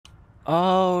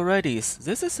Alrighty,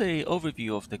 this is a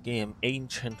overview of the game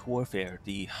Ancient Warfare,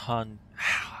 the Han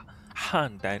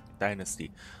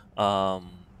Dynasty,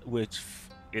 which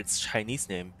its Chinese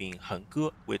name being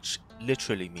HengGe, which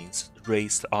literally means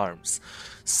raised arms.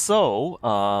 So,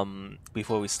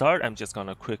 before we start, I'm just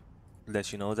gonna quick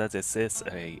let you know that this is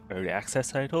a early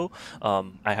access title.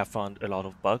 I have found a lot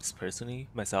of bugs personally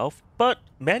myself, but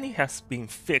many has been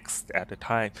fixed at the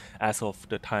time as of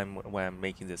the time when I'm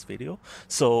making this video.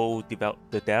 So the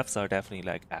devs are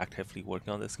definitely like actively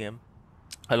working on this game.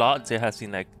 A lot. There has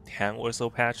been like 10 or so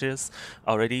patches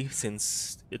already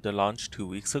since the launch 2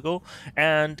 weeks ago,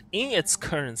 and in its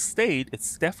current state,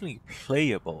 it's definitely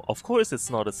playable. Of course, it's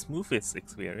not the smoothest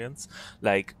experience.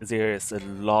 Like there is a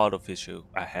lot of issue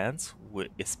at hand,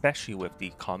 especially with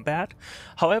the combat.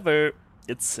 However,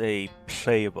 it's a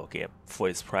playable game for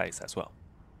its price as well.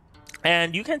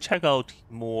 And you can check out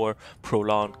more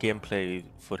prolonged gameplay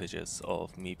footages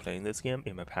of me playing this game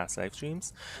in my past live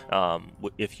streams,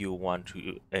 if you want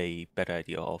a better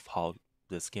idea of how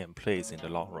this game plays in the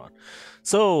long run.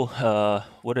 So,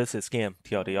 what is this game?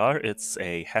 TLDR, it's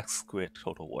a hex grid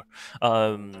Total War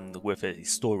with a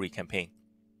story campaign.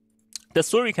 The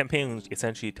story campaign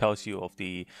essentially tells you of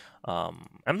the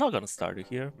I'm not gonna start it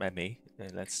here. I may.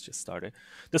 Let's just start it.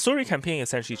 The story campaign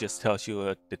essentially just tells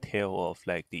you the tale of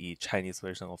like the Chinese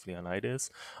version of Leonidas,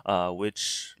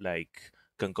 which like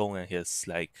Gengong and his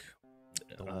like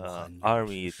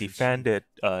army defended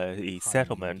a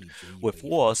settlement with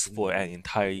walls for an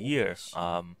entire year,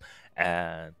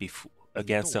 and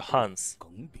against the Huns.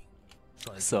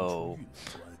 So,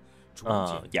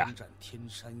 yeah.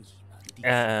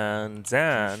 And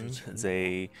then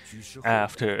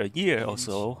after a year or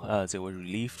so, they were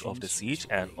relieved of the siege,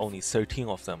 and only 13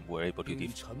 of them were able to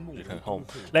return home.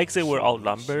 Like they were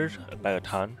outnumbered by a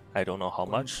ton. I don't know how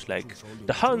much. Like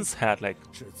the Huns had like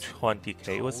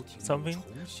 20k or something.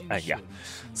 Yeah.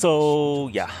 So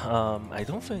yeah, I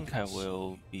don't think I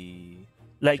will be.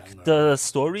 Like the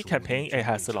story campaign, it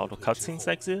has a lot of cutscenes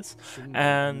like this,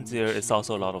 and there is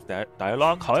also a lot of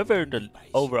dialogue. However, the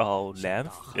overall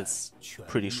length is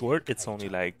pretty short. It's only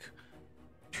like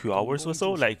 2 hours or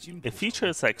so. Like it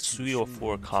features like 3 or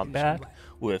 4 combat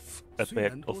with a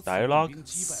bit of dialogue,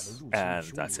 and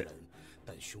that's it.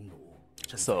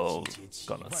 So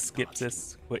gonna skip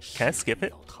this. Wait, can I skip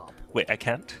it? Wait, I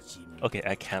can't. Okay,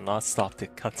 I cannot stop the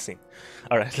cutscene.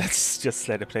 All right, let's just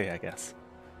let it play, I guess.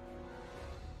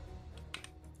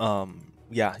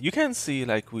 Yeah, you can see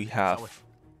like we have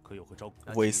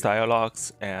waste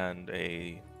dialogues and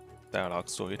a dialogue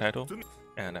story title,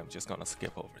 and I'm just gonna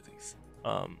skip over these.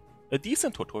 A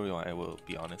decent tutorial, I will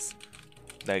be honest.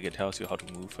 Like it tells you how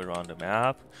to move around the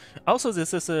map. Also,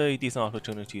 this is a decent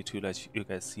opportunity to let you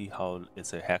guys see how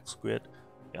it's a hex grid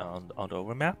on the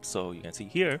overmap. So you can see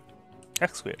here,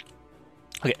 hex grid.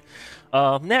 Okay,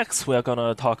 next we're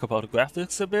gonna talk about the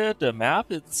graphics a bit. The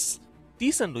map, it's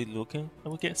decently looking, I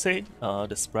would say.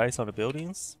 The sprites on the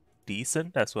buildings,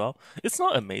 decent as well. It's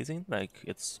not amazing, like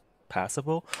it's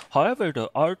passable. However, the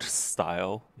art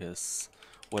style is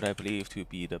what I believe to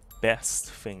be the best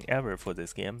thing ever for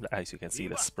this game. As you can see,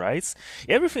 the sprites,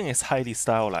 everything is highly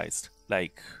stylized,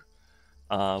 like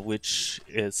which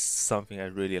is something I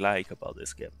really like about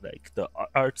this game. Like the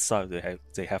art style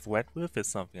they have went with is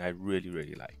something I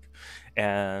really like,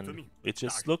 and it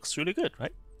just looks really good,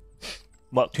 right?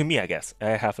 Well, to me, I guess.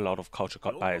 I have a lot of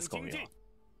cultural bias going on.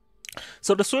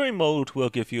 So the story mode will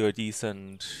give you a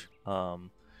decent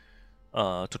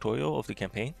tutorial of the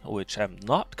campaign, which I'm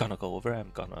not gonna go over.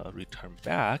 I'm gonna return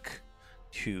back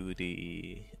to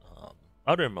the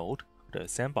other mode, the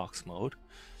sandbox mode,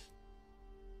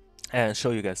 and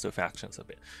show you guys the factions a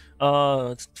bit.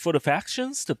 For the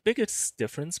factions, the biggest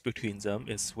difference between them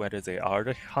is whether they are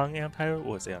the Han Empire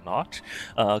or they are not,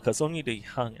 because only the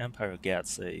Han Empire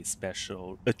gets a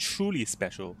truly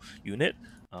special unit,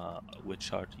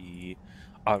 which are the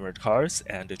armored cars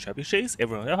and the trebuchets.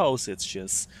 Everyone else, it's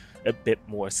just a bit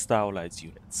more stylized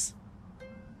units.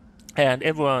 And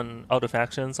other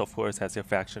factions, of course, has their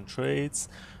faction traits.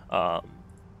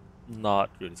 Not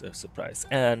really a surprise.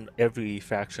 And every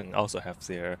faction also have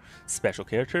their special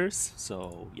characters.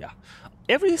 So yeah,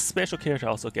 every special character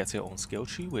also gets their own skill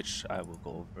tree, which I will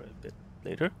go over a bit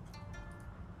later.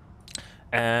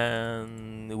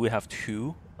 And we have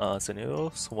 2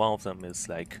 scenarios. One of them is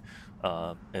like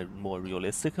a more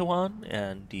realistic one,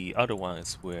 and the other one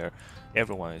is where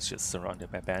everyone is just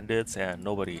surrounded by bandits and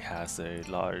nobody has a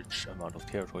large amount of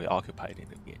territory occupied in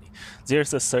the beginning.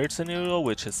 There's a third scenario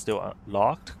which is still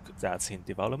locked, that's in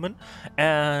development,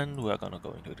 and we're gonna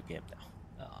go into the game now.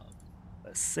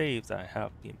 A save that I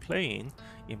have been playing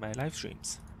in my live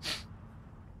streams.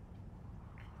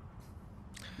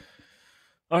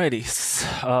 Alrighty.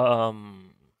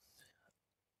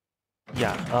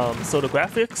 So the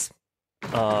graphics,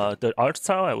 the art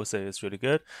style, I would say is really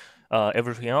good.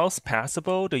 Everything else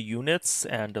passable. The units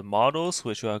and the models,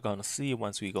 which we are gonna see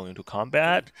once we go into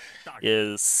combat,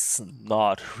 is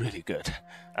not really good.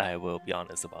 I will be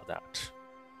honest about that.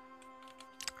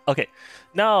 Okay,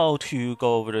 now to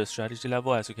go over the strategy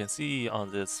level. As you can see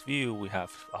on this view, we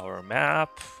have our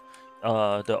map.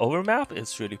 The overmap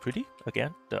is really pretty.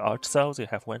 Again, the art styles they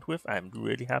have went with, I'm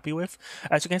really happy with.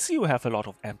 As you can see, we have a lot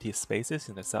of empty spaces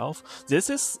in the south.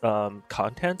 This is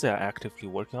content they are actively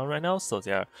working on right now, so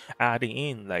they are adding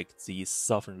in like these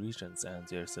southern regions, and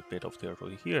there's a bit of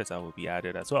territory here that will be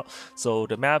added as well. So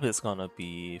the map is gonna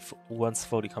be, once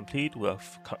fully complete, we'll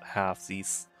have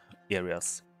these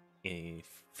areas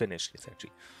finished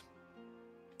essentially.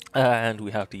 And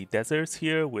we have the deserts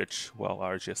here, which, well,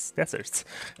 are just deserts.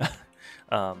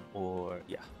 Or,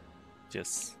 yeah,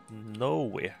 just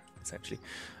nowhere, essentially.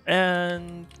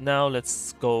 And now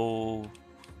let's go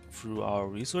through our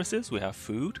resources. We have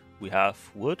food, we have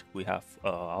wood, we have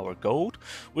our gold,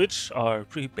 which are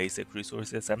pretty basic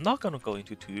resources. I'm not going to go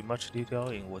into too much detail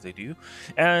in what they do.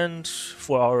 And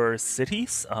for our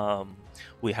cities,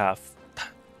 we have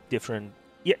different,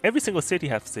 every single city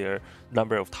has their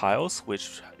number of tiles,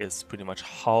 which is pretty much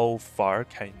how far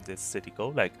can this city go,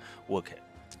 like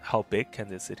how big can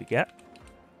this city get.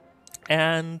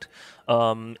 And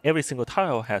every single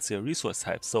tile has their resource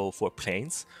type. So for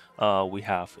plains,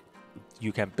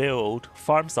 you can build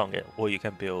farms on it, or you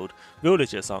can build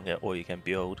villages on it, or you can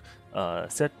build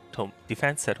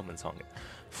defense settlements on it.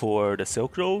 For the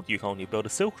Silk Road, you can only build the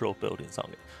Silk Road buildings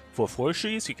on it. For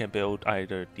forestries, you can build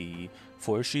either the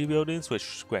forestry buildings,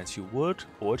 which grants you wood,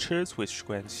 orchards, which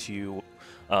grants you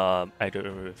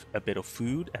either a bit of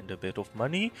food and a bit of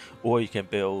money, or you can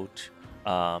build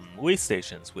way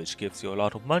stations, which gives you a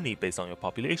lot of money based on your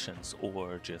populations,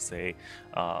 or just a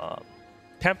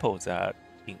temple that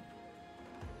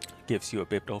gives you a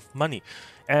bit of money.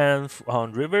 And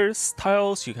on rivers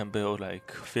tiles, you can build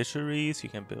like fisheries, you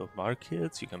can build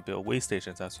markets, you can build way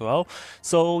stations as well.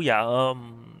 So yeah,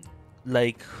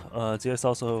 there's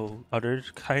also other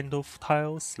kind of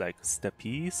tiles like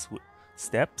steps,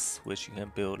 which you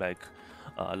can build like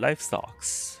livestock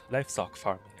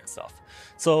farming and stuff.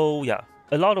 So yeah,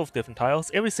 a lot of different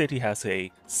tiles. Every city has a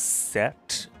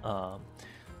set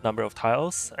number of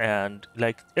tiles, and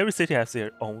like every city has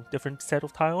their own different set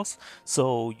of tiles,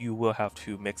 so you will have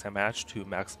to mix and match to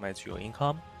maximize your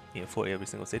income for every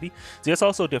single city. There's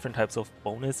also different types of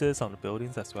bonuses on the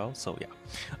buildings as well, so yeah,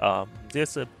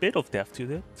 there's a bit of depth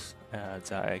to it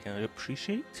that I can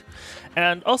appreciate.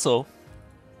 And also,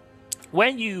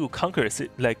 when you conquer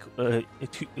when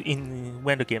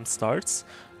the game starts,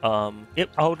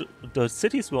 the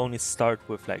cities will only start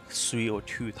with like 3 or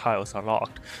 2 tiles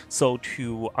unlocked. So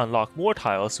to unlock more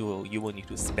tiles, you will need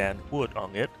to spend wood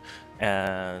on it,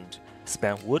 and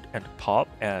spend wood and pop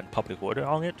and public order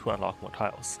on it to unlock more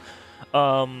tiles.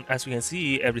 As you can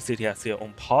see, every city has their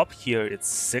own pop. Here it's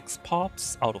 6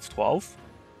 pops out of 12,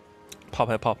 pop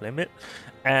and pop limit,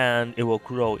 and it will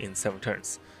grow in 7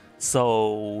 turns.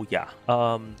 So yeah,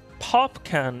 pop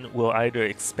will either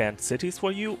expand cities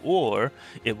for you, or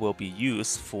it will be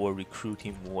used for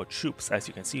recruiting more troops. As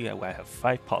you can see, I have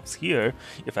 5 pops here.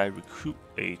 If I recruit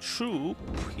a troop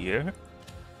here,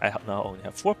 I now only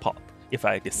have 4 pop. If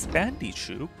I disband the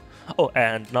troop,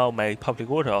 and now my public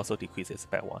order also decreases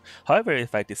by 1. However,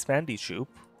 if I disband the troop,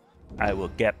 I will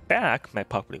get back my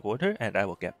public order, and I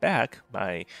will get back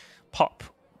my pop.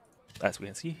 As we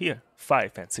can see here,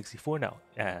 5 and 64 now,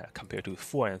 compared to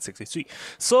 4 and 63.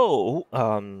 So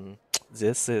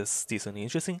this is decently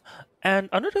interesting. And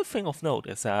another thing of note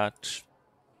is that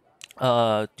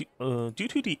due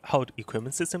to how the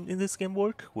equipment system in this game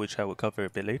work, which I will cover a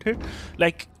bit later,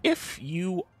 like if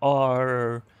you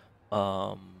have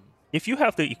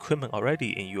the equipment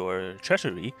already in your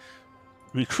treasury,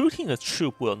 recruiting a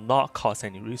troop will not cost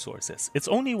any resources. It's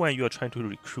only when you are trying to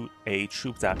recruit a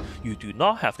troop that you do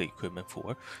not have the equipment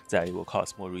for that it will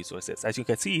cost more resources. As you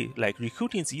can see, like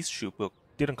recruiting these troops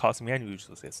didn't cost me any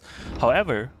resources.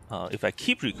 However, if I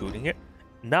keep recruiting it,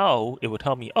 now it will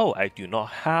tell me, oh, I do not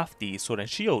have the sword and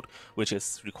shield, which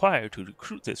is required to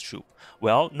recruit this troop.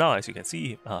 Well, now as you can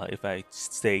see, if I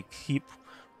keep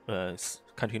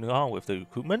continuing on with the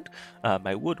recruitment,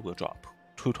 my wood will drop.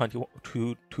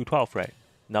 212, right?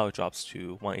 Now it drops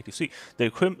to 183.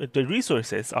 The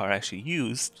resources are actually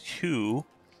used to,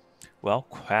 well,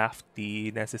 craft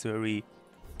the necessary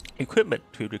equipment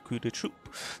to recruit the troop.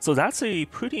 So that's a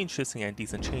pretty interesting and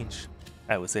decent change,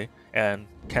 I would say. And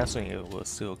canceling it will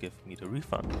still give me the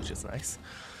refund, which is nice.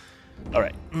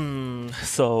 Alright,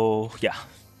 so yeah.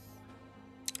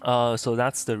 So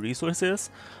that's the resources.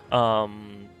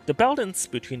 The balance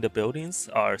between the buildings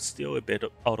are still a bit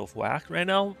out of whack right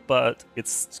now, but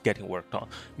it's getting worked on.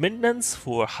 Maintenance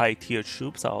for high tier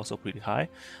troops are also pretty high.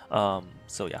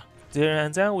 So yeah.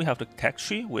 And then we have the tech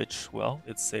tree, which, well,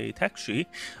 it's a tech tree.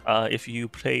 If you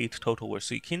played Total War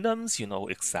 3 Kingdoms, you know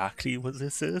exactly what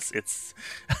this is. It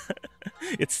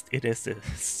is a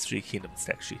 3 Kingdoms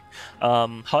tech tree.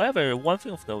 However, one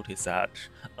thing of note is that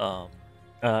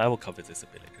I will cover this a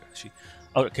bit later, actually.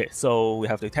 Okay, so we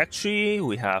have the tech tree,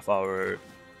 we have our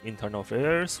internal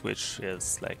affairs, which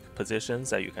is like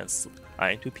positions that you can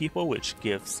assign to people, which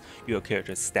gives your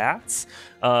character stats.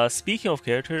 Speaking of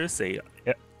characters,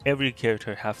 every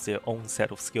character has their own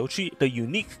set of skill tree. The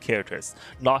unique characters,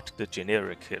 not the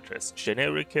generic characters.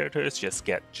 Generic characters just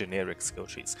get generic skill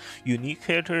trees. Unique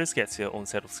characters get their own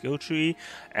set of skill tree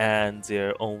and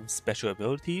their own special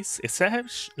abilities,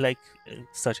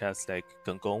 such as like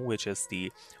Gong, which is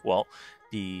the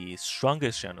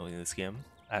strongest general in this game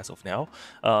as of now.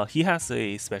 He has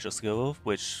a special skill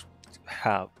which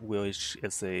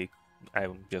is a,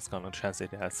 I'm just gonna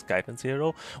translate it as guidance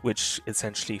arrow, which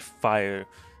essentially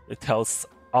it tells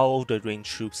all the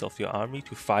ranged troops of your army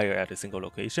to fire at a single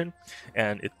location,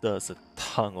 and it does a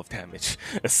ton of damage,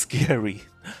 a scary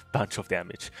bunch of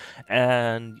damage.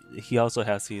 And he also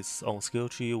has his own skill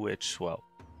tree, which, well,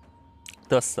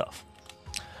 does stuff.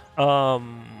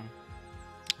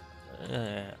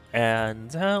 And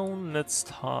then let's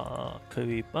talk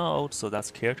about, so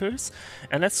that's characters,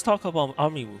 and let's talk about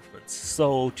army movements.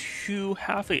 So to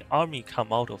have an army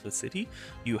come out of a city,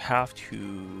 you have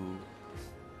to...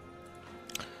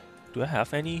 Do I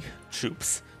have any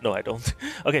troops? No, I don't.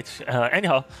 Okay,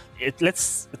 anyhow,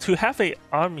 to have an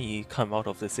army come out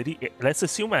of the city, let's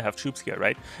assume I have troops here,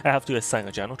 right? I have to assign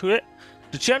a general to it.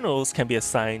 The generals can be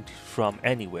assigned from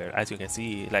anywhere, as you can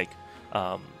see, like,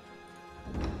 no,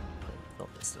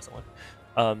 this doesn't work.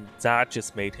 That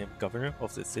just made him governor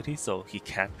of the city, so he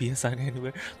can't be assigned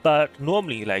anywhere. But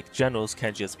normally, like, generals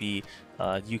can just be,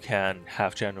 you can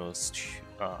have generals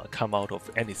come out of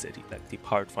any city, like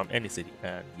depart from any city,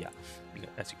 and yeah,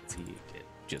 as you can see, it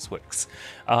just works.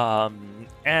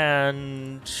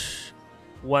 And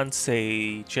once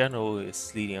a general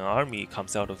is leading an army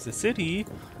comes out of the city,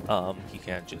 he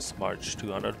can just march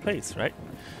to another place, right?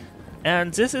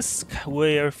 And this is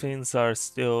where things are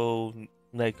still,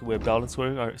 like, where balance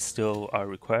work are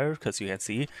required, because you can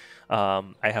see I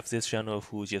have this general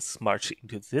who just marched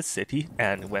into this city,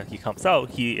 and when he comes out,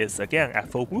 he is again at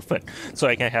full movement, so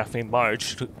I can have him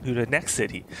march to the next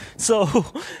city. So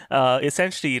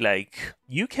essentially, like,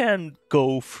 you can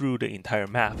go through the entire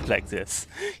map like this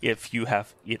if you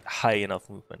have high enough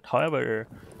movement. However,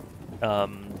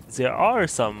 there are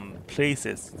some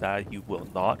places that you will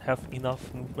not have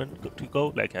enough movement to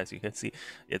go. Like, as you can see,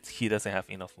 he doesn't have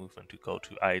enough movement to go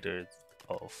to either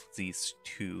of these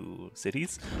two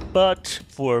cities. But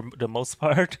for the most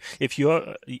part, if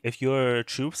your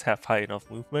troops have high enough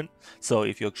movement, so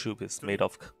if your troop is made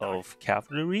of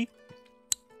cavalry,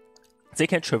 they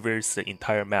can traverse the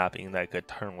entire map in like a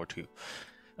turn or two.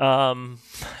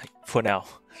 For now,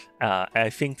 I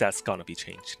think that's gonna be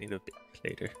changed a little bit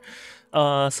later.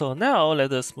 So now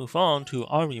let us move on to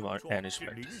army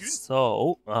management.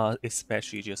 So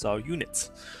especially just our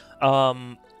units.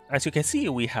 As you can see,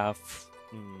 we have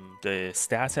the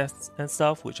stats and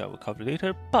stuff, which I will cover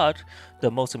later. But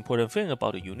the most important thing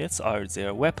about the units are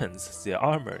their weapons, their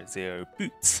armor, their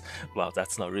boots. Well,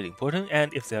 that's not really important,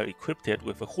 and if they're equipped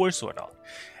with a horse or not.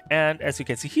 And as you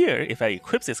can see here, if I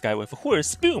equip this guy with a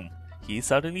horse, boom! He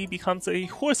suddenly becomes a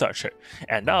horse archer,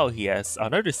 and now he has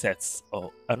another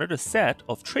set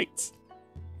of traits.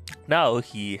 Now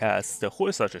he has the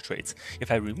horse archer traits. If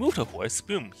I remove the horse,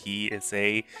 boom, he is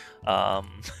a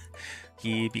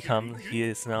he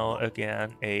is now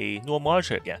again a normal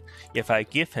archer again. If I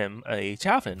give him a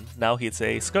javelin, now he's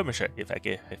a skirmisher. If I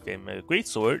give him a great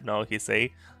sword, now he's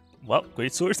a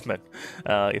great swordsman.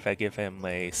 If I give him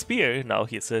a spear, now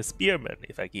he's a spearman.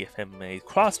 If I give him a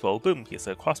crossbow, boom, he's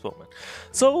a crossbowman.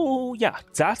 So yeah,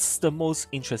 that's the most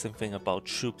interesting thing about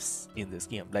troops in this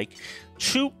game. Like,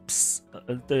 troops,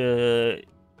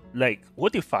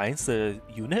 what defines the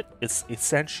unit is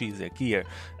essentially the gear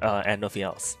and nothing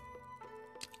else.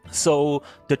 So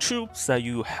the troops that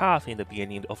you have in the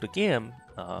beginning of the game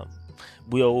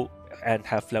will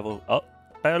have leveled up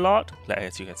by a lot. Like,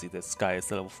 as you can see, this guy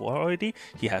is level 4 already.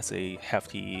 He has a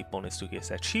hefty bonus to his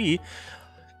HP.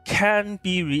 Can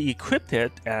be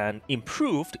re-equipped and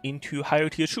improved into higher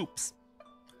tier troops.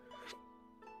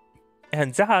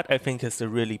 And that, I think, is the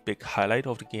really big highlight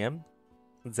of the game.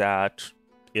 That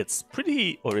it's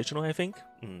pretty original, I think.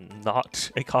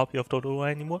 Not a copy of Total War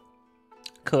anymore.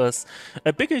 Because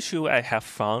a big issue I have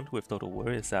found with Total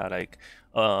War is that like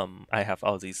I have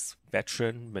all these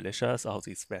veteran militias, all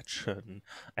these veteran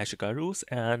Ashigarus,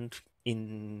 and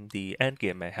in the end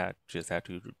game I just had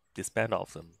to disband all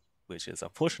of them, which is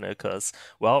unfortunate because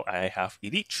well I have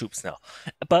elite troops now.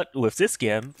 But with this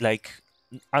game, like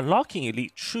unlocking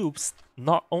elite troops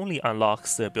not only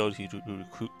unlocks the ability to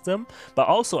recruit them, but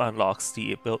also unlocks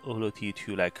the ability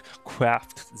to like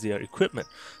craft their equipment.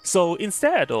 So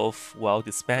instead of well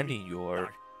disbanding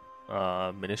your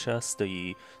militias,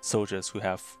 the soldiers who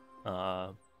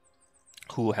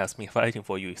has been fighting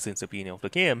for you since the beginning of the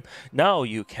game, now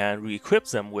you can re-equip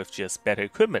them with just better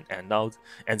equipment, and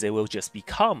they will just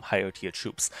become higher tier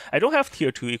troops. I don't have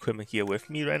tier 2 equipment here with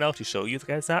me right now to show you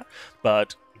guys that,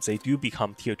 but they do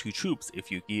become tier 2 troops if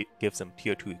you give them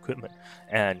tier 2 equipment.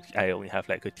 And I only have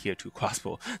like a tier 2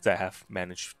 crossbow that I have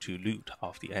managed to loot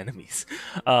off the enemies.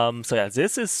 So yeah,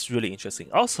 this is really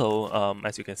interesting. Also,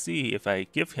 as you can see, if I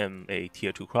give him a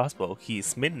tier 2 crossbow,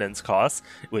 his maintenance cost,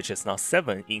 which is now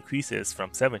 7, increases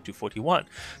from 7 to 41.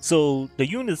 So the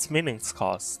unit's maintenance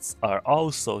costs are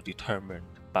also determined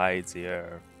by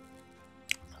their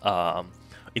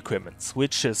equipments,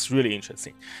 which is really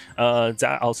interesting.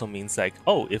 That also means like,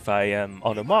 oh, if I am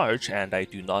on a march and I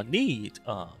do not need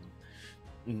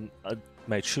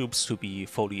my troops to be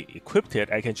fully equipped,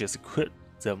 I can just equip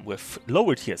them with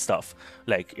lower tier stuff.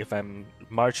 Like if I'm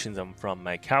marching them from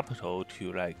my capital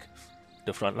to like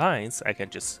the front lines, I can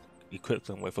just equip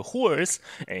them with a horse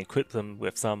and equip them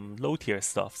with some low tier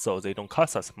stuff so they don't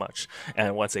cost us much.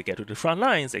 And once they get to the front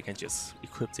lines, they can just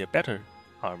equip their better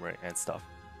armor and stuff,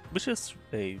 which is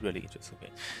a really interesting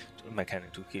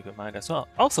mechanic to keep in mind as well.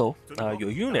 Also,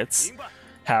 your units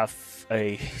have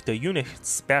the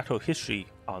unit's battle history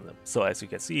on them. So as you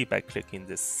can see by clicking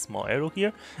this small arrow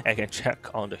here, I can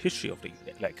check on the history of the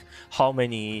unit, like how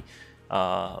many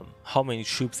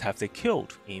troops have they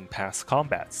killed in past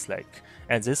combats. Like,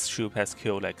 and this troop has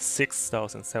killed like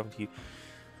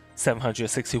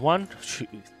 6,761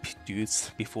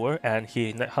 dudes before, and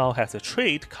he now has a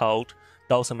trait called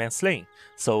 1,000 man slain,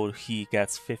 so he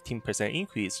gets 15%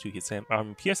 increase to his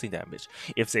armor piercing damage.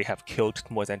 If they have killed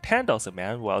more than 10,000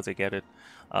 man, well, they get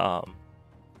a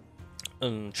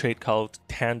trait called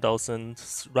 10,000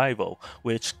 rival,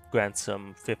 which grants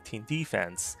them 15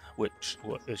 defense, which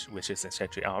is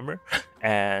essentially armor,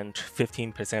 and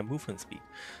 15% movement speed.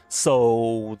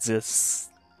 So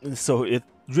it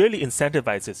really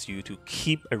incentivizes you to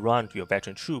keep around your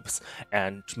veteran troops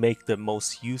and make the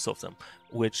most use of them,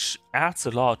 which adds a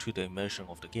lot to the immersion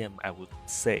of the game, I would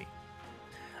say.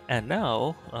 And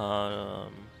now,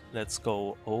 let's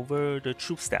go over the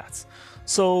troop stats.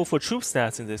 So for troop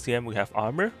stats in this game, we have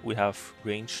armor, we have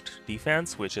ranged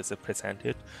defense, which is a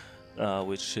percentage,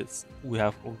 we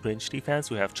have range defense,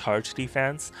 we have charge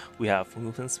defense, we have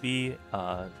movement speed,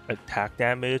 attack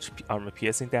damage, armor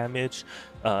piercing damage,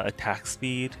 attack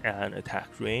speed and attack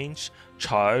range,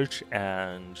 charge,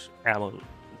 and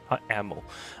ammo.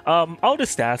 All the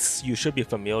stats you should be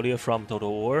familiar from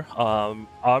Total War.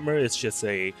 Armor is just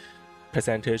a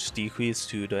percentage decrease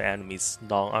to the enemy's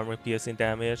non-armor piercing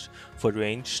damage. For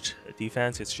ranged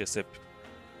defense, it's just a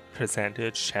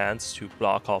percentage chance to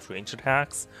block off ranged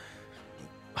attacks.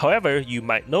 However, you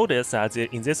might notice that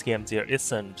in this game there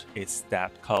isn't a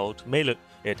stat called melee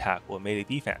attack or melee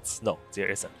defense. No, there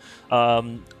isn't.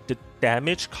 The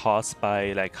damage caused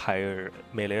by like higher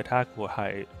melee attack or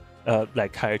higher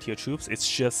tier troops, it's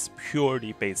just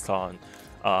purely based on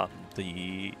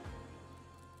the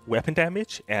weapon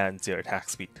damage and their attack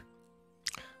speed.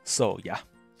 So yeah.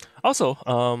 Also,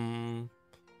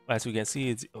 as we can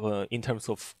see, in terms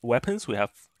of weapons, we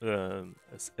have a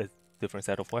different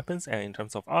set of weapons, and in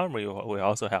terms of armor, we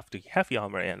also have the heavy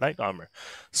armor and light armor.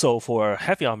 So for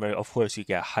heavy armor, of course, you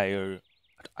get higher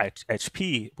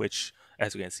HP, which,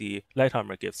 as you can see, light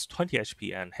armor gives 20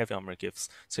 HP and heavy armor gives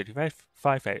 35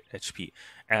 HP.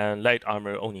 And light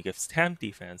armor only gives 10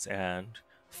 defense and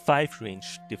 5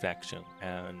 range deflection,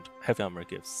 and heavy armor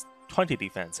gives 20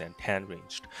 defense and 10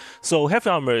 ranged. So heavy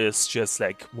armor is just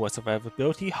like more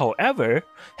survivability. However,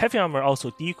 heavy armor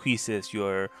also decreases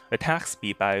your attack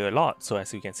speed by a lot. So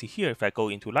as you can see here, if I go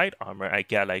into light armor, I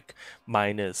get like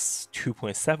minus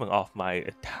 2.7 off my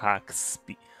attack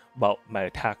speed. Well, my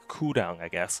attack cooldown, I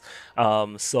guess.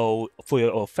 So for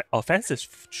your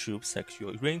offensive troops, like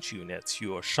your range units,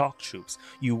 your shock troops,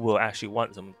 you will actually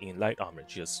want them in light armor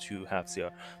just to have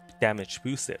their damage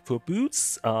boosted. For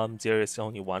boots, there is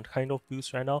only one kind of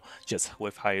boost right now, just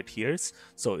with higher tiers.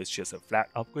 So it's just a flat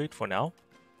upgrade for now.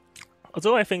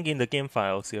 Although I think in the game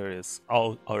files there is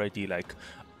already like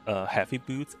heavy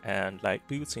boots and light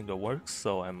boots in the works.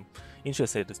 So I'm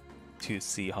interested to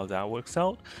see how that works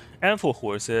out. And for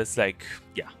horses, like,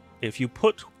 yeah, if you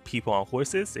put people on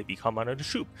horses, they become another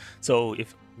troop. So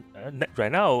if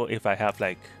right now, if I have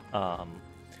like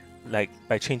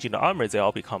by changing the armor, they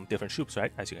all become different troops,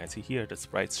 right? As you can see here, the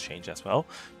sprites change as well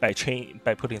by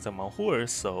putting them on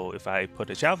horse. So if I put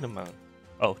a javelin on,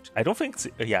 oh, I don't think,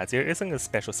 yeah, there isn't a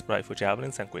special sprite for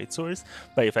javelins and greatswords.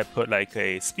 But if I put like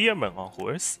a spearman on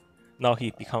horse, now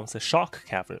he becomes a shock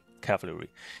cavalry.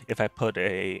 If I put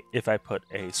a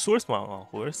swordsman on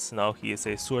horse, now he is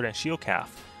a sword and shield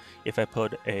calf. If I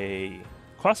put a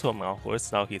crossbowman on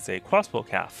horse, now he's a crossbow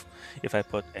calf. If I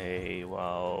put a,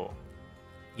 well,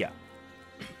 yeah.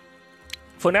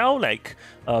 For now, like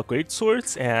great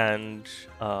swords and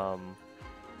for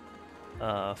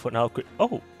now,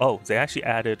 they actually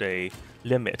added a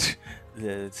limit,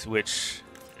 which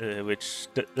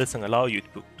doesn't allow you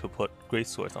to put great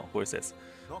swords on horses.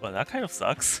 Well, that kind of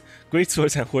sucks. Great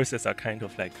swords and horses are kind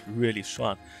of like really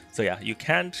strong. So yeah, you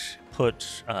can't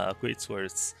put great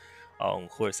swords on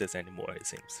horses anymore, it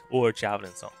seems, or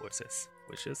javelins on horses,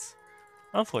 which is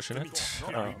unfortunate.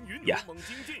 Yeah,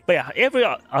 but yeah, every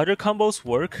other combos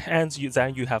work, and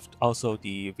then you have also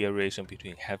the variation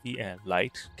between heavy and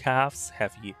light calves.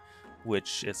 Heavy,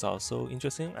 which is also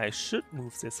interesting. I should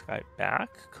move this guy back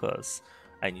because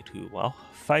I need to, well,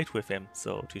 fight with him.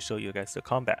 So to show you guys the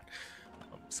combat.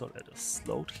 So let us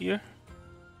load here.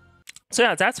 So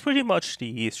yeah, that's pretty much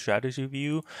the strategy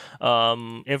view.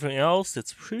 Everything else,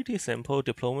 it's pretty simple.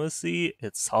 Diplomacy,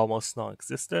 it's almost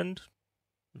non-existent,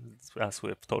 as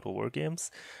with Total War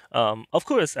games. Of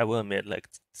course, I will admit, like,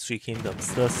 Three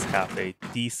Kingdoms does have a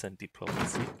decent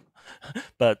diplomacy,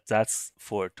 but that's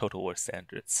for Total War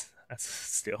standards. That's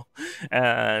still.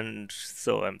 And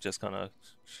so I'm just gonna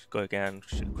go again,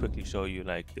 quickly show you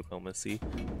like diplomacy.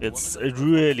 It's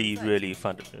really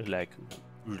fun, like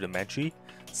rudimentary.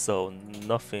 So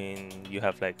nothing. You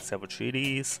have like several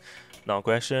treaties,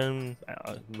 non-aggression,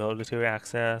 military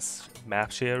access,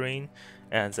 map sharing,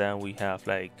 and then we have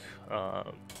like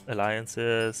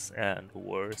alliances and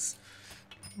wars.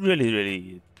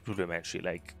 Really rudimentary.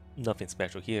 Like nothing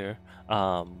special here.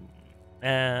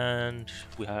 And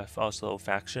we have also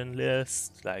faction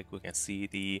lists, like we can see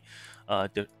the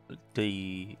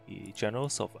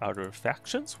generals of other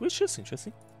factions, which is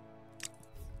interesting.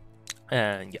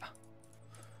 And yeah,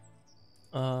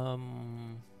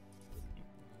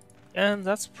 and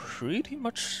that's pretty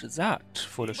much that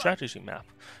for the strategy map.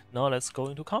 Now let's go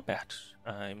into combat.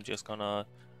 I'm just gonna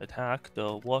attack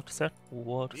the ward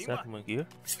settlement here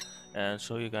and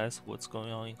show you guys what's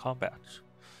going on in combat.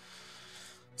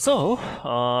 So,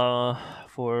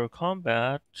 for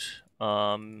combat,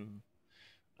 I'm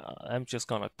just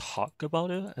gonna talk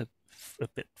about it a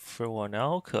bit for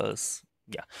now, cause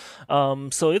yeah,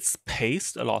 so it's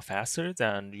paced a lot faster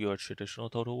than your traditional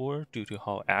Total War due to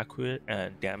how accurate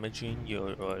and damaging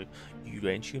your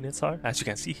range units are. As you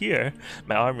can see here,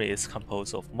 my army is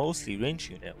composed of mostly range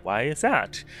unit. Why is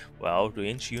that? Well,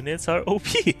 range units are OP,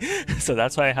 so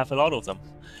that's why I have a lot of them,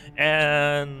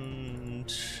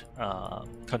 and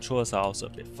controls are also a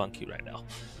bit funky right now.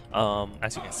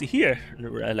 As you can see here,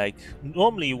 like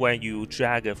normally when you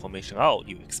drag a formation out,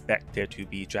 you expect it to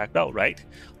be dragged out, right?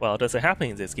 Well, it doesn't happen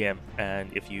in this game.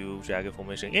 And if you drag a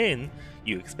formation in,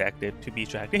 you expect it to be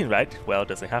dragged in, right? Well, it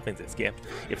doesn't happen in this game.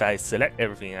 If I select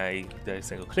everything, I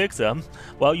single click them,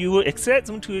 well, you will expect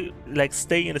them to like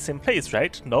stay in the same place,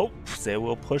 right? Nope, they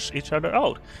will push each other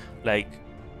out. Like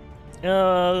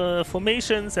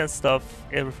formations and stuff,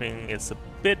 everything is a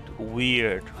bit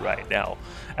weird right now.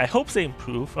 I hope they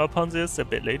improve upon this a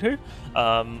bit later,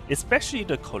 especially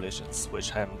the collisions,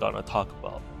 which I'm gonna talk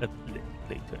about a bit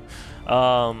later.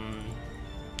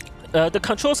 The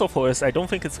controls, of course, I don't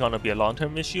think it's gonna be a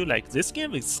long-term issue. Like, this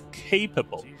game is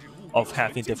capable of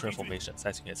having different formations,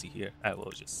 as you can see here. I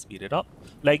will just speed it up.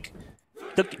 Like,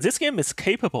 this game is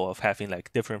capable of having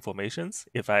like different formations.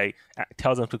 If I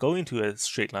tell them to go into a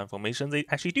straight line formation, they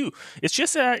actually do. It's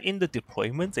just that in the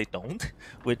deployment they don't,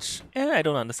 which I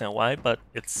don't understand why, but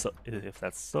it's if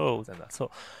that's so, then that's so.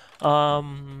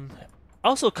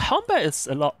 Also, combat is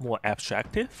a lot more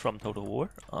abstracted from Total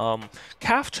War.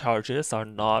 Calf charges are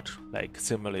not like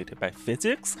simulated by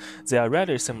physics. They are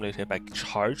rather simulated by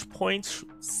charge points,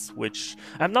 which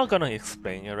I'm not gonna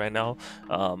explain it right now.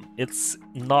 It's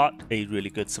not a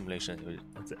really good simulation.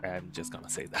 I'm just gonna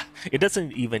say that. It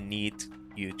doesn't even need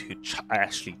you to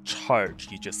actually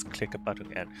charge. You just click a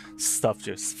button and stuff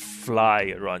just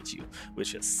fly around you,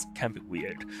 which can be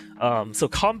weird. So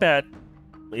combat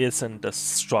isn't the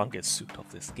strongest suit of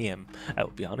this game, I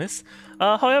will be honest.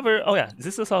 However, oh yeah,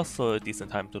 this is also a decent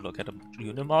time to look at the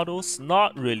unit models.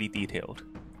 Not really detailed.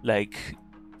 Like,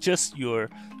 just your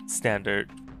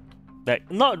standard, like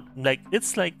not like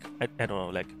it's like I don't know,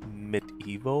 like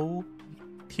medieval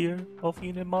tier of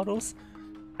unit models.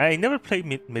 I never played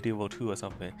Medieval 2 or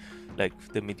something, like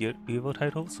the medieval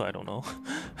title, so I don't know.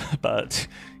 But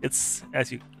it's,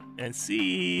 as you can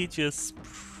see, just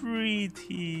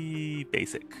pretty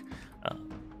basic.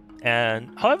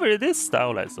 And however, it is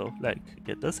stylized though. Like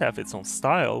it does have its own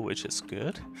style, which is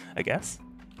good, I guess.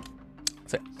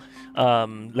 So,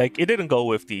 like it didn't go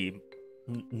with the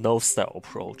no style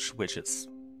approach, which it's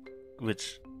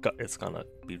gonna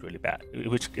be really bad,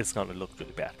 which is gonna look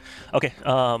really bad. Okay,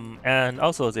 and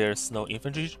also there's no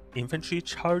infantry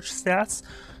charge stats.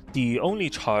 The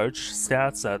only charge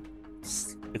stats that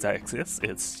exists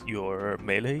is your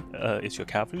melee, is your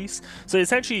cavalries. So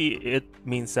essentially, it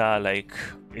means that like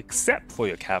except for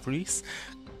your cavalries,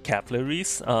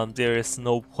 there is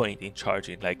no point in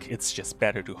charging. Like it's just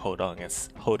better to hold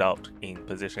out in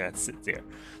position and sit there.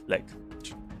 Like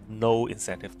no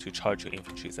incentive to charge your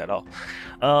infantries at all.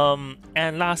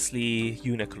 And lastly,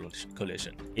 unit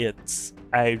collision.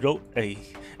 I wrote an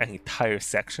entire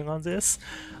section on this.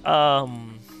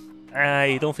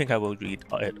 I don't think I will read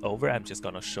it over. I'm just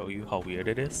gonna show you how weird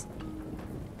it is.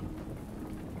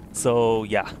 So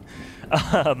yeah,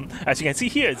 as you can see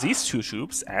here, these two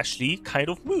troops actually kind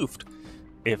of moved.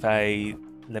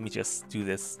 Let me just do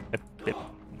this a bit,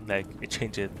 like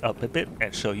change it up a bit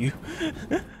and show you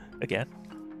again.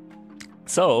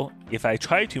 So if I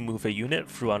try to move a unit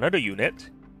through another unit,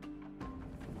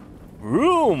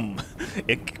 boom,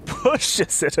 it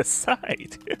pushes it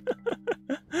aside.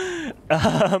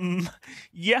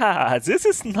 Yeah, this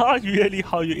is not really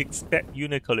how you expect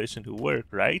unit collision to work,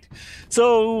 right?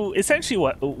 So essentially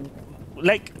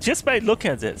like just by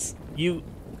looking at this,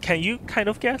 can you kind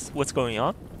of guess what's going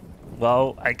on?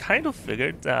 Well, I kind of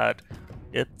figured that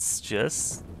it's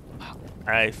just,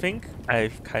 I think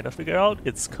I've kind of figured out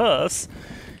it's because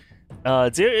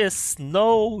there is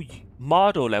no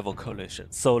model level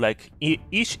collision. So like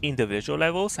each individual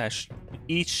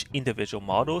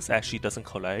models actually doesn't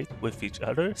collide with each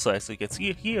other. So as you can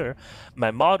see here, my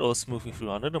models moving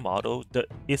through another model that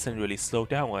isn't really slowed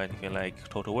down or anything like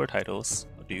Total War titles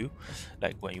do.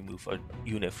 Like when you move a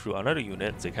unit through another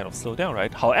unit, they kind of slow down,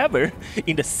 right? However,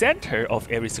 in the center of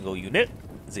every single unit,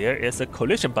 there is a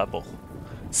collision bubble.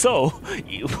 So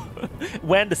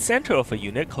when the center of a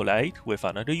unit collide with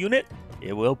another unit,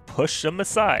 it will push them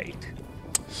aside.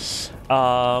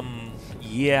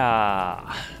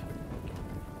 Yeah,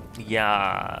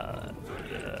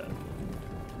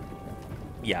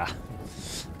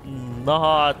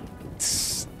 not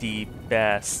the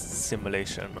best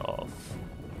simulation of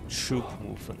troop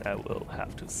movement, I will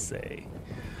have to say.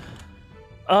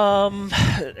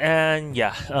 And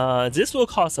yeah, this will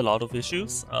cause a lot of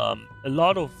issues. A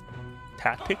lot of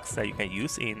tactics that you can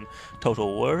use in Total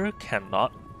War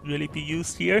cannot really be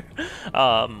used here,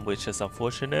 which is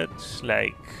unfortunate.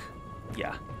 Like,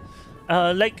 yeah.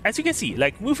 Like, as you can see,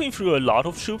 like, moving through a lot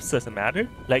of troops doesn't matter.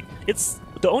 Like,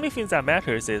 the only thing that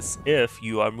matters is if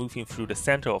you are moving through the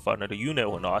center of another unit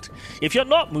or not. If you're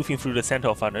not moving through the center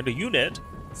of another unit,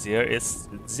 there is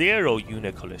 0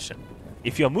 unit collision.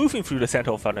 If you're moving through the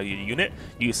center of another unit,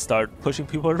 you start pushing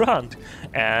people around,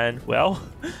 and well,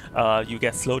 you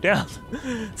get slowed down.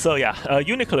 So yeah,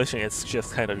 unit collision is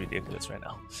just kind of ridiculous right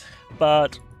now.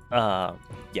 But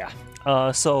yeah,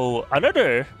 so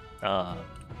another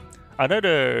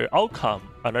outcome,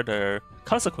 another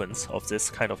consequence of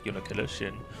this kind of unit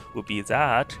collision would be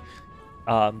that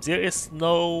there is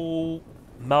no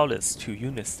malice to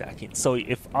unit stacking. So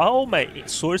if all my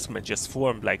swordsmen just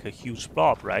form like a huge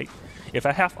blob, right? If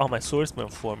I have all my swordsmen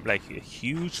form like a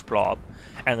huge blob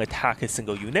and attack a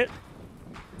single unit,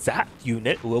 that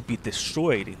unit will be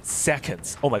destroyed in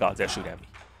seconds. Oh my god, they're shooting at me.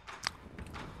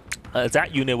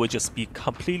 That unit will just be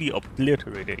completely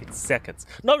obliterated in seconds.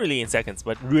 Not really in seconds,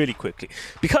 but really quickly.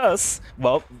 Because,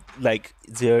 well, like,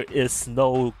 there is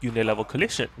no unit level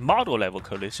collision, model level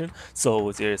collision,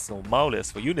 so there is no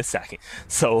malice for unit stacking.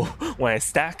 So when I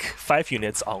stack 5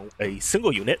 units on a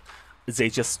single unit, they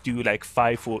just do like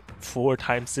 4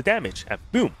 times the damage, and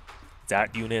boom,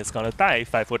 that unit is gonna die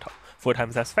 4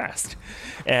 times as fast.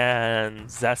 And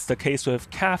that's the case with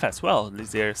calf as well.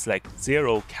 There's like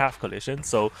 0 calf collision,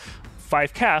 so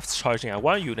 5 calves charging at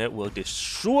 1 unit will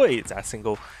destroy that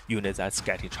single unit that's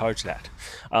getting charged at.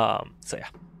 So yeah,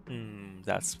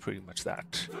 that's pretty much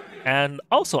that. And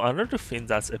also another thing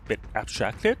that's a bit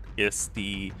abstracted is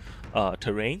the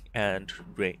terrain and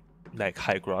like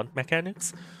high ground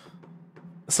mechanics.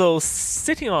 So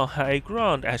sitting on high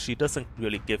ground actually doesn't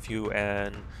really give you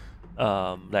an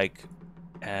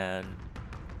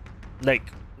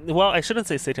well, I shouldn't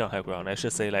say sitting on high ground. I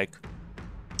should say like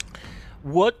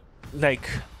what like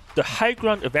the high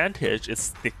ground advantage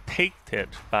is dictated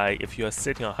by if you are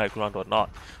sitting on high ground or not,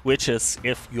 which is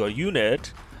if your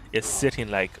unit is sitting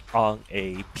like on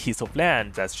a piece of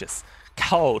land that's just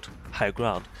called high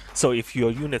ground. So if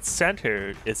your unit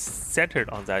center is centered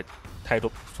on that type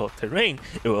of terrain,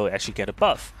 it will actually get a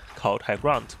buff called high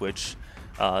ground, which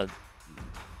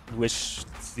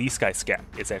these guys get.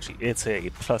 It's a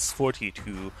plus 40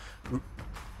 to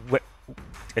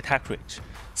attack range.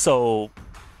 So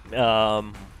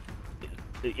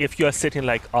if you're sitting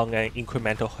like on an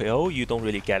incremental hill, you don't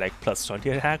really get like plus 20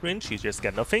 attack range, you just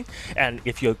get nothing. And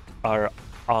if you are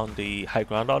on the high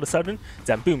ground all of a sudden,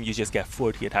 then boom, you just get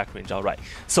 40 attack range outright.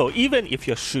 So even if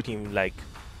you're shooting like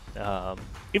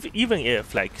even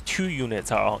if like 2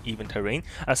 units are on even terrain,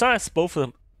 as long as both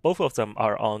of them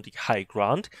are on the high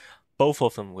ground, both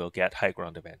of them will get high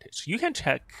ground advantage. You can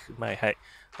check my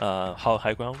how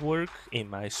high ground work in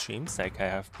my streams. Like I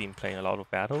have been playing a lot of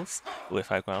battles with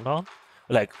high ground on,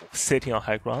 like sitting on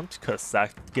high ground, because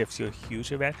that gives you a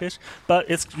huge advantage. But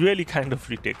it's really kind of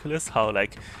ridiculous how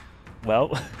like,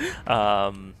 well,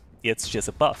 it's just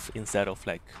a buff instead of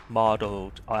like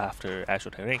modeled after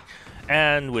actual terrain.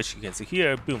 And which you can see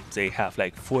here, boom, they have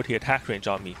like 40 attack range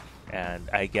on me, and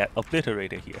I get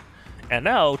obliterated here. And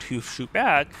now to shoot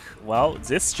back, well,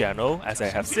 this general, as I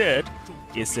have said,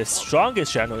 is the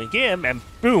strongest general in game, and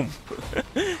boom,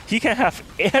 he can have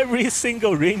every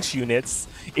single range units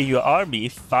in your army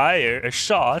fire a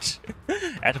shot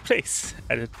at a place,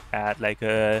 at like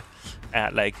a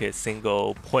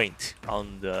single point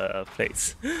on the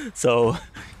place. So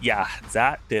yeah,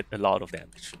 that did a lot of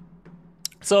damage.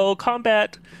 So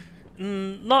combat,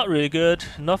 not really good.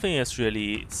 Nothing is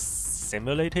really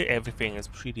simulated. Everything is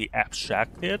pretty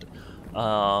abstracted,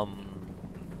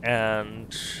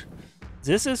 and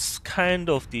this is kind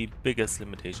of the biggest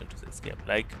limitation to this game.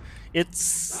 Like,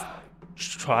 it's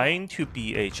trying to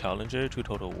be a challenger to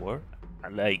Total War,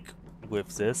 like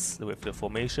with the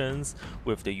formations,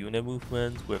 with the unit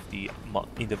movement, with the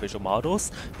individual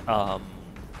models.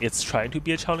 It's trying to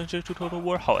be a challenger to Total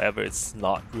War. However, it's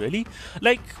not really.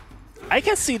 Like, I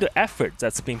can see the effort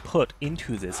that's been put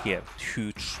into this game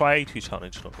to try to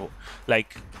challenge Total War.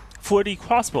 Like, for the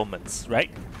crossbowmen, right?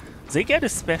 They get a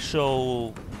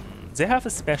special. They have a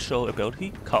special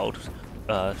ability called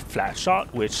flat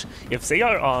shot, which if they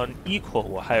are on equal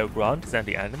or higher ground than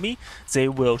the enemy, they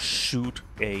will shoot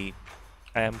a.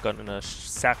 I am gonna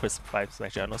sacrifice my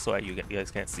channel so you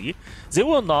guys can see. They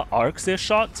will not arc their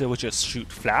shot, they will just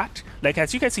shoot flat. Like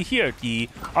as you can see here, the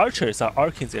archers are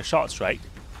arcing their shots, right?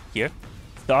 Here.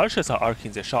 The archers are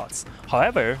arcing their shots.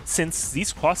 However, since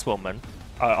these crossbowmen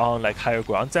are on like higher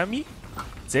ground than me,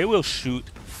 they will shoot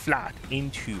flat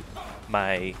into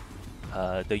my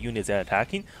the units they're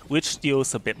attacking, which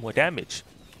deals a bit more damage.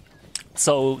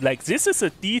 So like this is a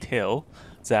detail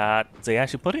that they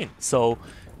actually put in. So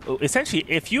essentially,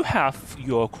 if you have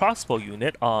your crossbow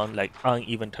unit on like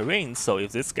uneven terrain, so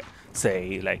if this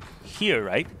say like here,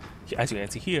 right? As you can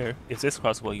see here, if this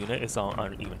crossbow unit is on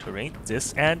uneven terrain,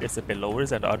 this end is a bit lower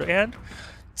than the other end.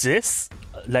 This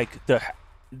like the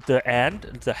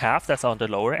half that's on the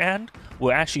lower end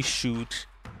will actually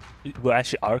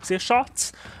arc their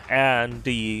shots, and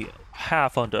the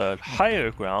half on the higher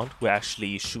ground will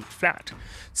actually shoot flat.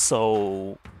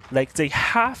 So like they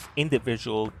have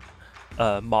individual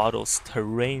models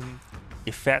terrain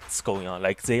effects going on.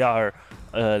 Like they are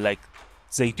like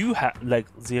they do have like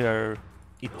their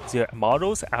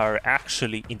models are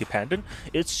actually independent.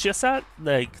 It's just that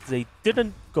like they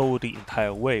didn't go the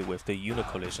entire way with the unit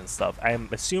collision stuff. I'm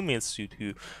assuming it's due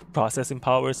to processing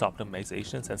powers,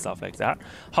 optimizations, and stuff like that.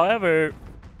 However,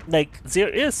 like there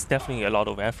is definitely a lot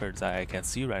of effort that I can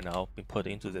see right now being put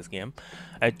into this game.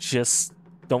 I just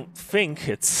don't think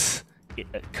it's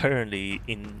currently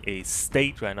in a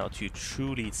state right now to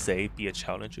truly say be a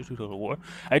challenger to Total War.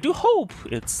 I do hope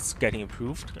it's getting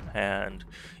improved and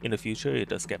in the future it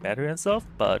does get better and stuff,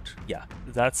 but yeah,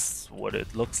 that's what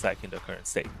it looks like in the current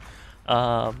state.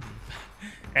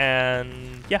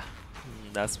 And yeah,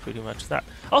 that's pretty much that.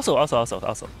 Also, I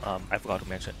forgot to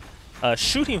mention,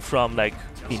 shooting from like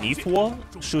beneath wall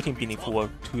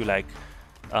to like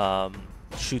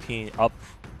shooting up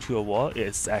to a wall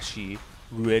is actually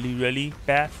really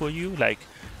bad for you. Like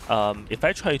if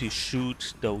I try to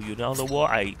shoot the unit on the wall,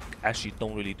 I actually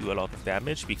don't really do a lot of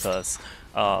damage because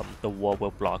the wall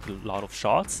will block a lot of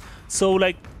shots. So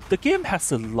like the game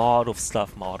has a lot of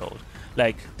stuff modeled.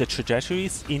 Like the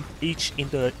trajectories in each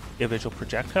individual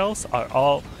projectiles are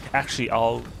all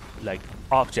like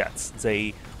objects.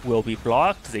 They will be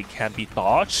blocked, they can be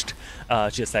dodged,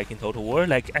 just like in Total War.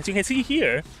 Like, as you can see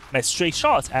here, my straight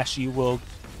shots actually will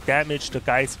damage the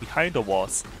guys behind the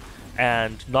walls.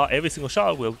 And not every single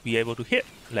shot will be able to hit.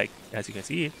 Like, as you can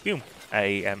see, boom,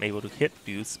 I am able to hit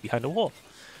dudes behind the wall.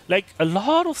 Like, a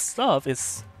lot of stuff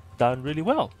is done really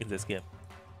well in this game.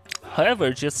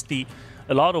 However, just a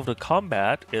lot of the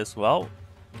combat is, well,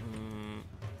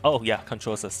 oh yeah,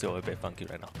 controls are still a bit funky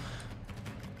right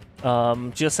now.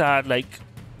 Just that, like,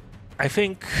 I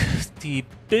think the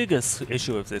biggest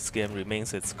issue with this game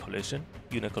remains its collision,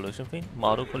 unit collision thing,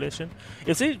 model collision.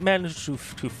 If they manage to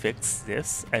fix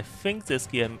this, I think this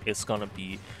game is gonna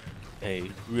be a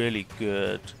really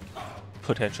good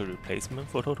potential replacement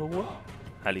for Total War,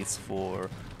 at least for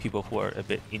people who are a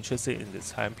bit interested in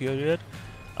this time period.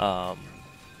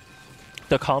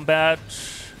 The combat,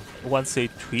 once they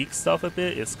tweak stuff a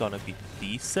bit, is gonna be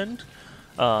decent.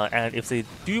 And if they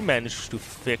do manage to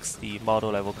fix the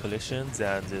model level collisions,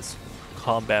 then this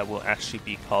combat will actually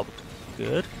be called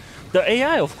good. The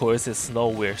AI, of course, is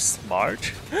nowhere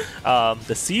smart.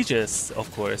 The sieges,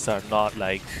 of course, are not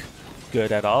like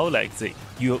good at all. Like the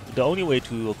only way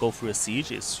to go through a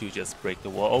siege is to just break the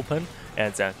wall open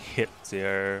and then hit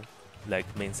their like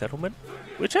main settlement,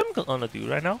 which I'm gonna do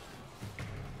right now.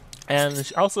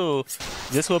 And also,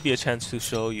 this will be a chance to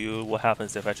show you what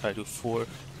happens if I try to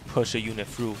push a unit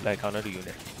through like another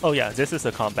unit. Oh yeah, this is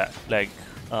the combat. Like,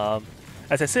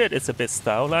 as I said, it's a bit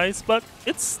stylized, but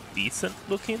it's decent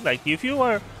looking. Like, if you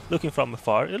are looking from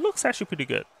afar, it looks actually pretty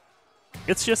good.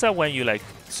 It's just that when you like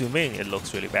zoom in, it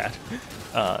looks really bad,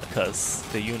 because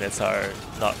the units are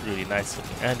not really nice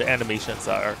looking, and the animations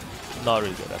are not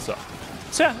really good as well.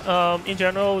 So yeah, in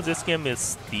general, this game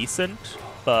is decent,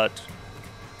 but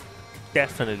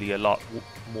definitely a lot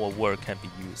more work can be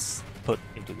put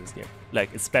into this game.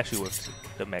 Like, especially with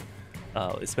the mech,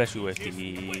 especially with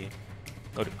the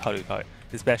how do you call it?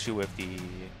 Especially with the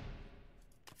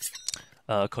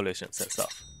collisions and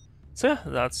stuff. So yeah,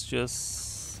 that's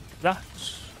just that.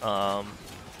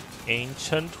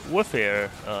 Ancient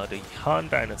Warfare, the Han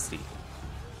Dynasty.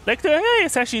 Like, the AI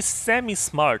is actually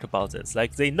semi-smart about this.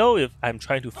 Like, they know if I'm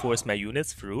trying to force my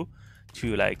units through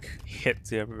to like hit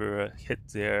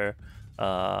their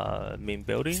main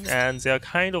building, and they're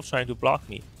kind of trying to block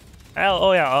me.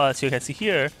 Oh yeah, as you can see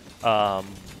here,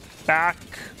 back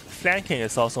flanking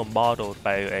is also modeled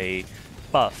by a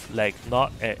buff, like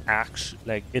not an action,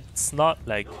 like it's not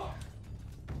like,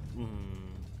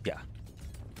 yeah,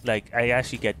 like I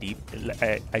actually get deep,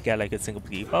 I get like a single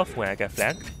debuff when I get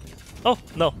flanked. Oh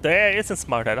no, the AI isn't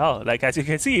smart at all. Like, as you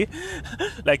can see,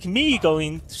 like me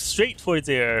going straight for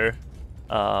their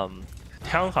town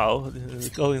hall,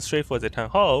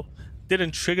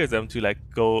 didn't trigger them to like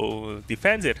go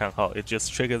defend their town hall. It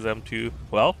just triggers them to,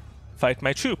 well, fight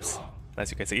my troops,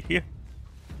 as you can see here.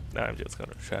 Now I'm just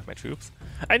gonna trap my troops.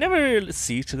 I never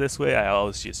siege this way. I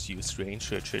always just use range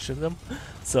to attrition them.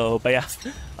 So, but yeah,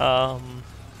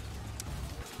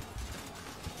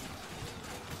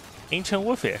 Ancient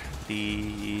Warfare,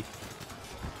 the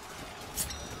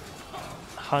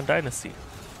Han Dynasty,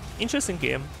 interesting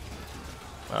game.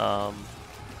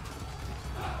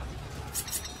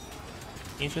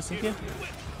 Interesting game.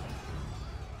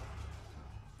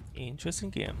 Interesting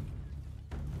game.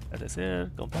 As I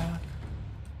said, go back.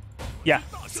 Yeah,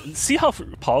 see how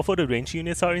powerful the range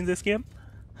units are in this game?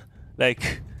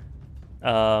 Like,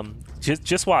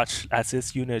 just watch as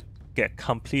this unit get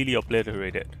completely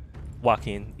obliterated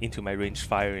walking into my ranged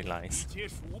firing lines.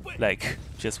 Like,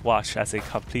 just watch as they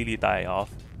completely die off.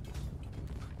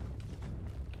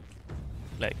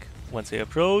 Like, once they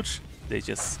approach, they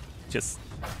just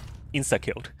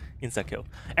insta-killed.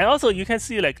 And also, you can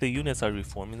see like the units are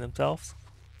reforming themselves.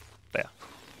 But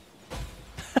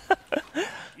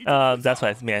yeah. That's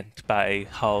what I meant by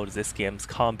how this game's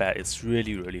combat is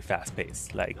really, really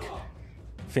fast-paced. Like,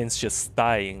 things just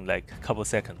die in like a couple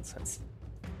seconds.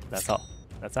 That's all.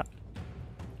 That's that.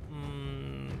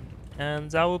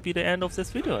 And that will be the end of this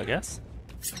video, I guess.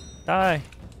 Die,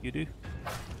 you do.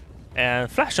 And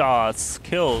flash shots,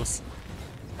 kills.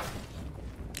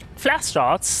 Flash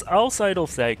shots, outside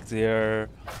of like their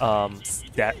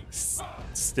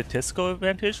statistical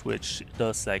advantage, which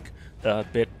does like a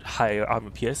bit higher armor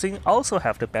piercing, also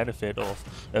have the benefit of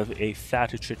a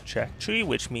flatter trajectory,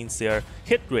 which means their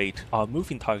hit rate on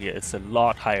moving target is a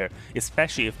lot higher,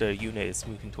 especially if the unit is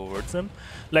moving towards them.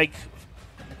 Like,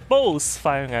 bows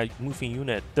firing at moving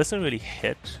unit doesn't really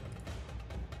hit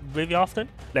very often.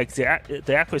 Like, the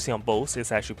accuracy on bows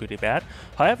is actually pretty bad.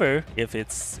 However, if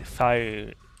it's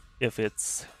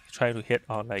trying to hit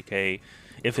on like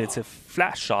if it's a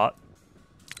flash shot,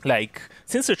 like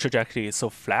since the trajectory is so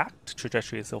flat,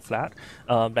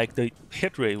 like the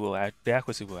hit rate will the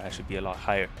accuracy will actually be a lot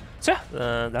higher. So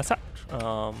yeah, that's that.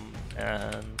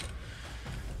 And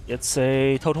it's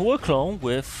a Total War clone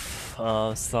with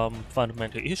some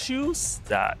fundamental issues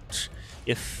that,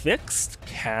 if fixed,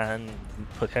 can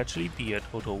potentially be a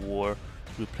Total War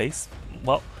replace.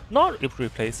 Well, not a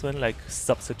replacement, like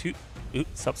substitute.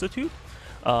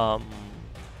 Um,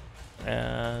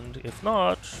 and if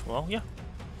not, well, yeah.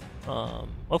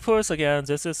 Of course, again,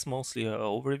 this is mostly an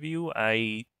overview.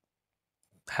 I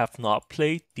have not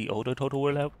played the older Total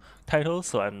War titles,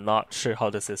 so I'm not sure how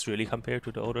this is really compared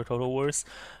to the older Total Wars.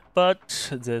 But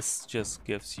this just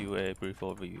gives you a brief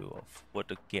overview of what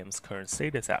the game's current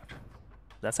state is at.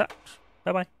 That's it.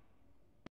 Bye bye.